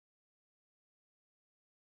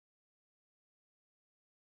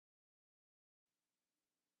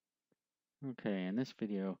Okay, in this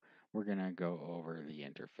video, we're going to go over the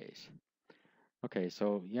interface. Okay,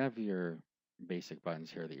 so you have your basic buttons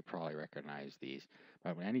here that you probably recognize these,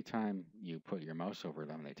 but anytime you put your mouse over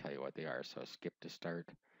them, they tell you what they are. So skip to start,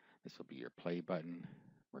 this will be your play button,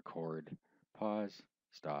 record, pause,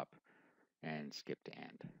 stop, and skip to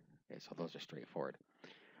end. Okay, so those are straightforward.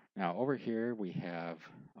 Now over here we have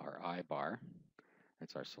our I bar,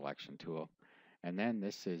 that's our selection tool, and then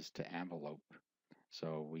this is to envelope.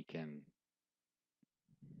 So we can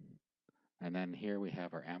And then here we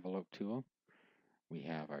have our envelope tool, we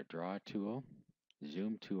have our draw tool,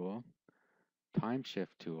 zoom tool, time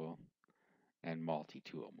shift tool, and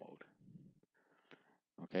multi-tool mode.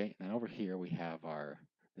 Okay, and over here we have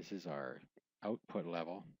this is our output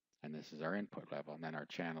level, and this is our input level, and then our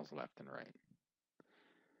channels left and right.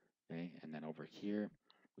 Okay, and then over here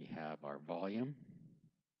we have our volume,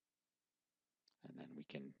 and then we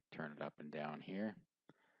can turn it up and down here.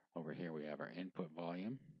 Over here we have our input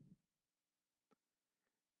volume.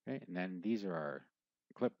 Okay, and then these are our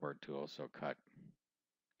clipboard tools, so cut,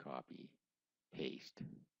 copy, paste,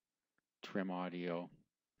 trim audio,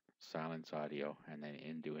 silence audio, and then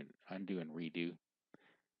undo and redo.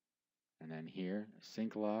 And then here,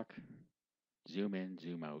 sync lock, zoom in,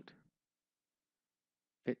 zoom out,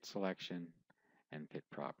 fit selection, and fit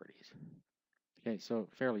properties. Okay, so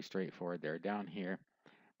fairly straightforward there. Down here,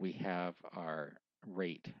 we have our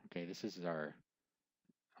rate. Okay, this is our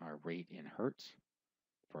rate in hertz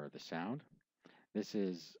for the sound. This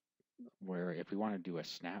is where if we want to do a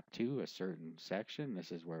snap to a certain section, this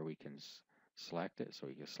is where we can select it. So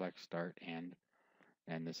we can select start, end,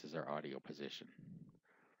 and this is our audio position.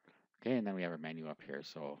 Okay, and then we have our menu up here.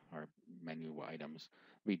 So our menu items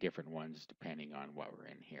will be different ones depending on what we're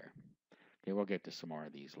in here. Okay, we'll get to some more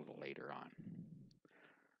of these a little later on.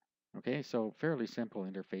 Okay, so fairly simple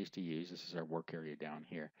interface to use. This is our work area down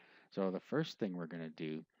here. So the first thing we're going to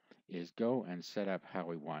do is go and set up how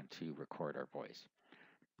we want to record our voice.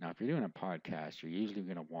 Now, if you're doing a podcast, you're usually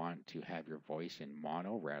going to want to have your voice in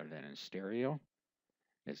mono rather than in stereo.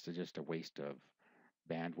 It's just a waste of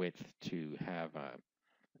bandwidth to have a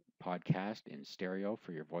podcast in stereo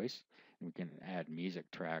for your voice. And we can add music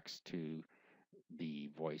tracks to the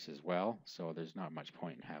voice as well, so there's not much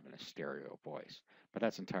point in having a stereo voice. But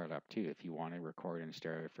that's entirely up to you. If you want to record in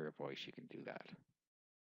stereo for your voice, you can do that.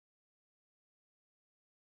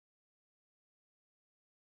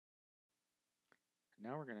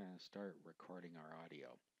 Now we're going to start recording our audio.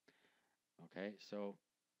 Okay, so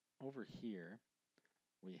over here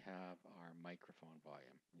we have our microphone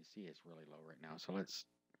volume. You see it's really low right now, so let's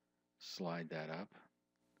slide that up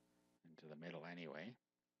into the middle anyway.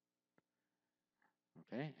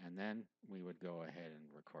 Okay, and then we would go ahead and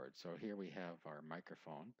record. So here we have our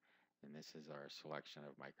microphone, and this is our selection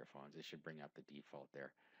of microphones. It should bring up the default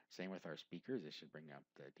there. Same with our speakers, it should bring up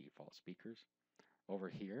the default speakers. Over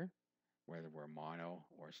here, whether we're mono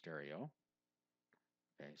or stereo,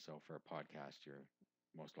 okay, so for a podcast, you're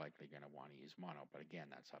most likely going to want to use mono, but again,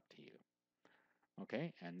 that's up to you.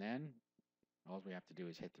 Okay, and then all we have to do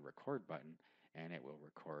is hit the record button, and it will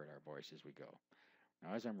record our voice as we go.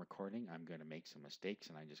 Now, as I'm recording, I'm going to make some mistakes,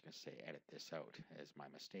 and I'm just going to say edit this out as my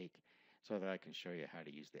mistake so that I can show you how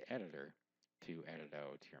to use the editor to edit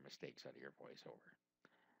out your mistakes out of your voiceover.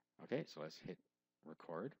 Okay, so let's hit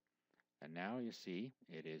record. And now you see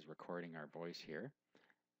it is recording our voice here.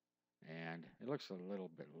 And it looks a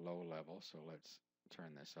little bit low level, so let's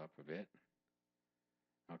turn this up a bit.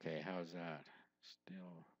 Okay, how's that?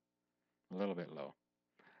 Still a little bit low.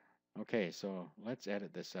 Okay, so let's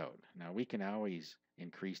edit this out. Now we can always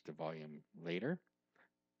increase the volume later,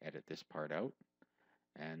 edit this part out,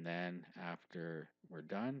 and then after we're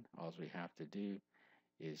done, all we have to do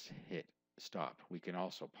is hit stop. We can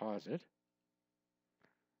also pause it.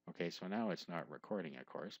 Okay, so now it's not recording, of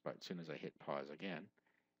course, but as soon as I hit pause again,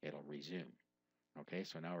 it'll resume. Okay,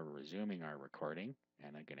 so now we're resuming our recording,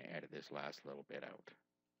 and I'm going to edit this last little bit out.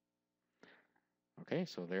 Okay,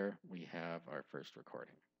 so there we have our first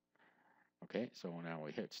recording. Okay, so now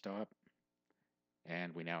we hit stop,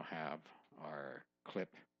 and we now have our clip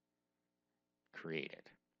created.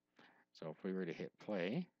 So if we were to hit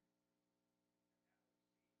play,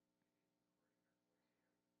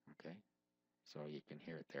 okay, so you can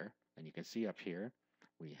hear it there. And you can see up here,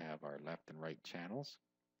 we have our left and right channels.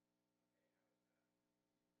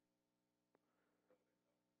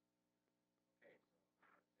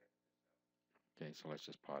 Okay, so let's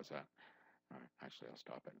just pause that. Actually, I'll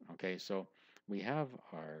stop it. Okay, so we have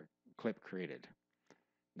our clip created.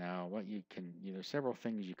 Now, there's several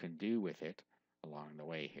things you can do with it along the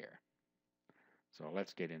way here. So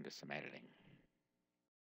let's get into some editing.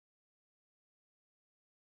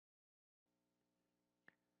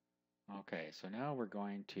 Okay, so now we're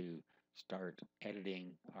going to start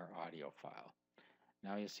editing our audio file.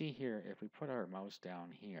 Now you see here, if we put our mouse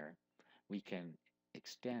down here, we can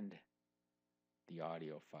extend the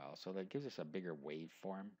audio file. So that gives us a bigger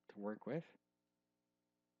waveform to work with.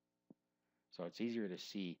 So it's easier to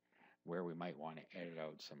see where we might want to edit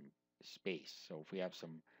out some space. So if we have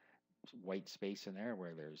some white space in there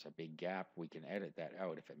where there's a big gap, we can edit that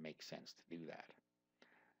out if it makes sense to do that.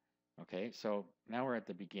 Okay, so now we're at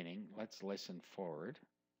the beginning. Let's listen forward.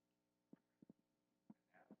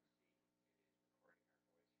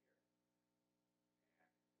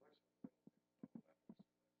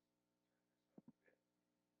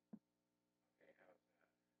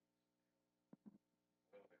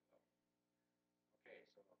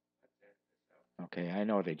 Okay, I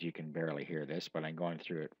know that you can barely hear this, but I'm going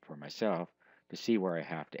through it for myself to see where I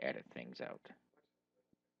have to edit things out.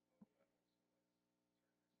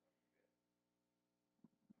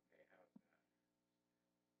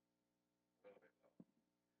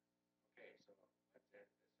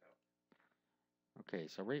 Okay,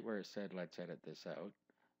 so right where it said let's edit this out,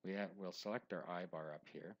 we'll select our I bar up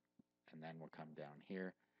here, and then we'll come down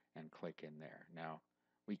here and click in there. Now,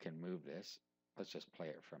 we can move this. Let's just play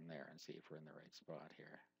it from there and see if we're in the right spot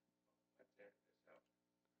here.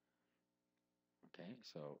 Okay,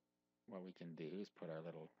 so what we can do is put our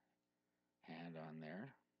little hand on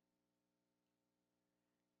there,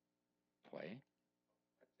 play.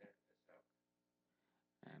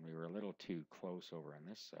 And we were a little too close over on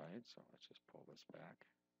this side, so let's just pull this back.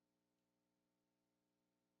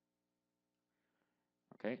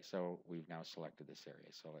 Okay, so we've now selected this area,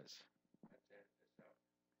 so let's edit this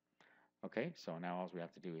out. Okay, so now all we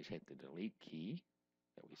have to do is hit the delete key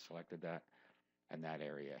that we selected that, and that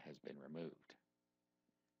area has been removed.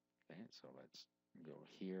 Okay, so let's go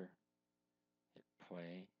here, hit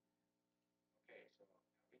play. Okay, so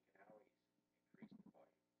we can always increase the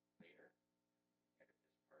volume later, edit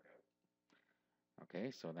this part out.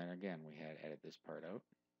 Okay, so then again we had edit this part out.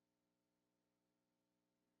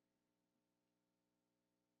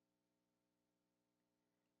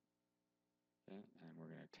 Okay, and we're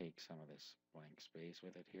going to take some of this blank space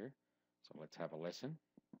with it here. So let's have a listen.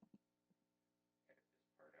 Edit this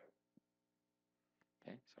part out.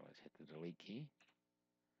 Okay, so let's hit the delete key.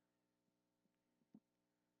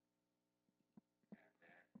 And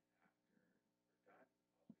then after we're done, all we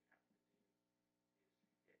have to do is hit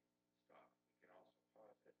stop. We can also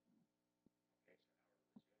pause it. Okay, so now we're resuming our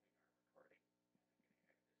recording. And I'm going to edit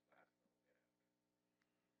this last little bit out.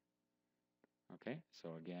 Okay,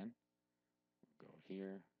 so again, we'll go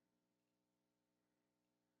here.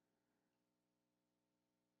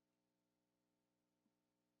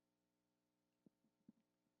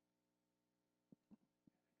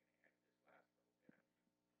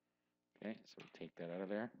 Okay, so we take that out of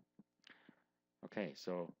there. Okay,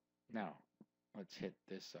 so now let's hit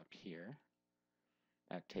this up here.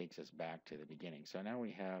 That takes us back to the beginning. So now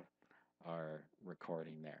we have our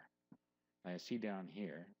recording there. I see down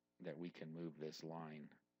here that we can move this line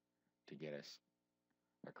to get us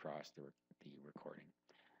across the recording.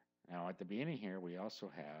 Now at the beginning here, we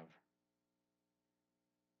also have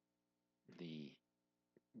the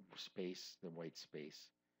space, the white space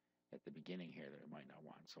at the beginning here that we might not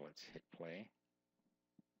want. So let's hit play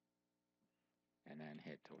and then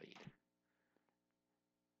hit delete.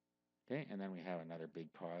 Okay, and then we have another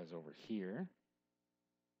big pause over here.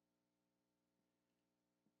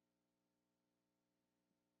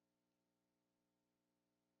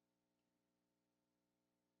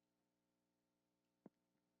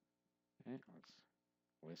 Okay, let's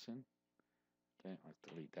listen. Okay, let's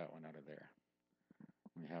delete that one out of there.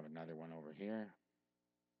 We have another one over here.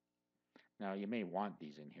 Now you may want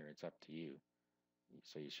these in here, it's up to you.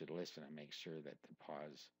 So you should listen and make sure that the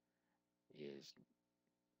pause is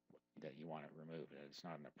that you want it removed, that it's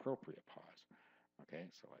not an appropriate pause. Okay,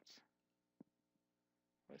 so let's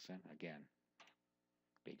listen again.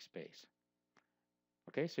 Big space.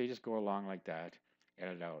 Okay, so you just go along like that,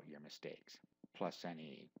 edit out your mistakes, plus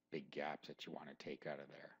any big gaps that you want to take out of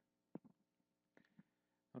there.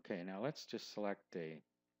 Okay, now let's just select a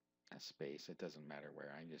space. It doesn't matter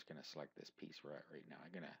where. I'm just going to select this piece we're at right now.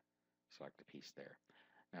 I'm going to select a piece there.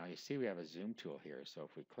 Now you see we have a zoom tool here, so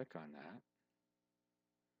if we click on that,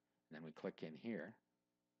 and then we click in here,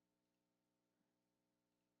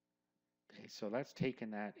 okay, so that's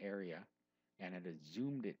taken that area and it has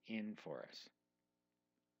zoomed it in for us.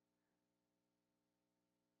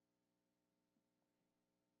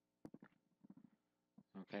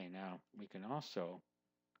 Okay, now we can also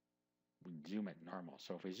zoom it normal.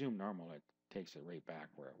 So if we zoom normal, it takes it right back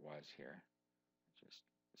where it was here. Just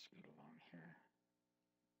scoot along here.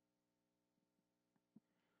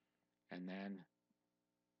 and then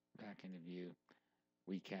back into view,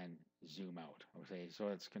 we can zoom out. Okay, so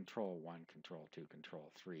it's Control 1, Control 2,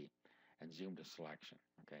 Control 3, and zoom to selection.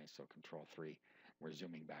 Okay, so Control 3, we're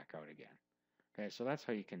zooming back out again. Okay, so that's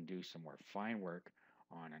how you can do some more fine work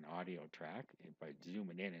on an audio track by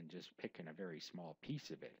zooming in and just picking a very small piece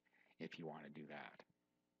of it if you want to do that.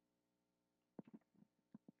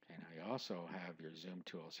 Okay, now you also have your zoom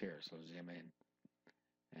tools here, so zoom in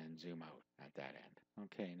and zoom out at that end.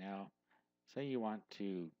 Okay, now say you want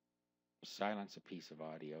to silence a piece of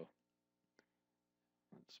audio.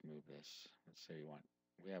 Let's move this. Let's say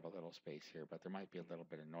we have a little space here, but there might be a little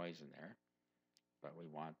bit of noise in there, but we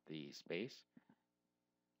want the space.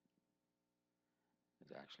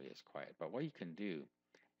 It actually is quiet. But what you can do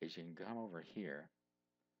is you can come over here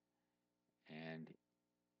and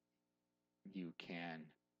you can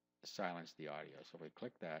silence the audio. So if we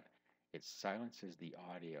click that, it silences the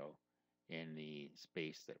audio in the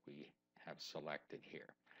space that we have selected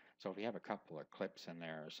here. So if you have a couple of clips in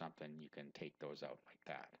there or something, you can take those out like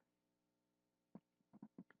that.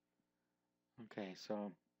 Okay,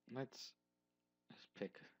 so let's just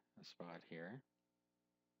pick a spot here.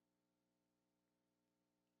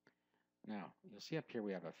 Now, you'll see up here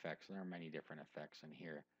we have effects. There are many different effects in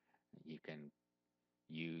here you can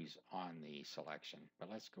use on the selection. But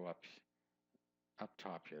let's go up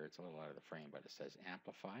top here. It's a little out of the frame, but it says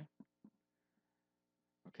amplify.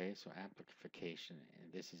 Okay, so amplification,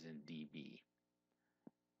 and this is in dB.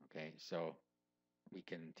 Okay, so we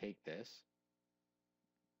can take this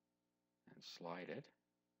and slide it.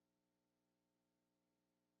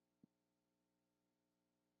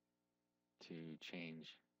 To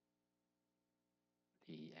change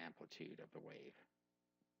the amplitude of the wave.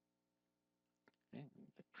 Okay,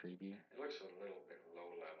 the preview. It looks a little bit low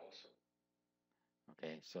level.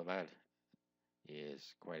 Okay, so that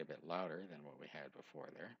is quite a bit louder than what we had before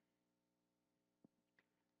there.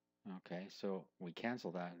 Okay, so we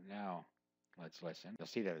cancel that. Now let's listen. You'll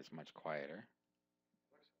see that it's much quieter.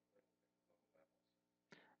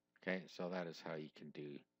 Okay, so that is how you can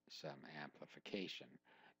do some amplification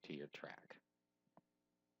to your track.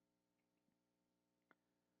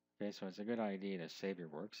 Okay, so it's a good idea to save your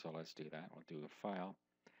work, so let's do that. We'll do a file,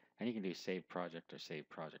 and you can do save project or save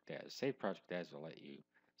project as. Save project as will let you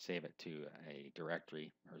save it to a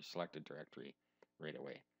directory or a selected directory right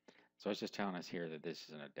away. So it's just telling us here that this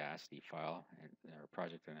is an Audacity file or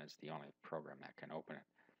project, and it's the only program that can open it.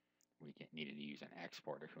 We needed to use an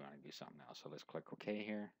export if we want to do something else. So let's click OK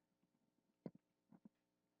here.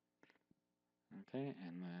 Okay,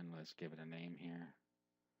 and then let's give it a name here.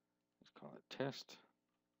 Let's call it test.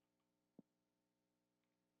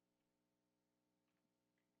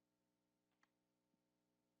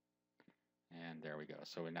 And there we go.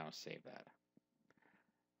 So we now save that.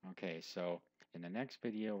 Okay, so in the next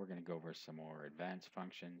video, we're going to go over some more advanced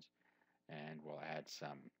functions, and we'll add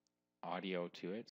some audio to it.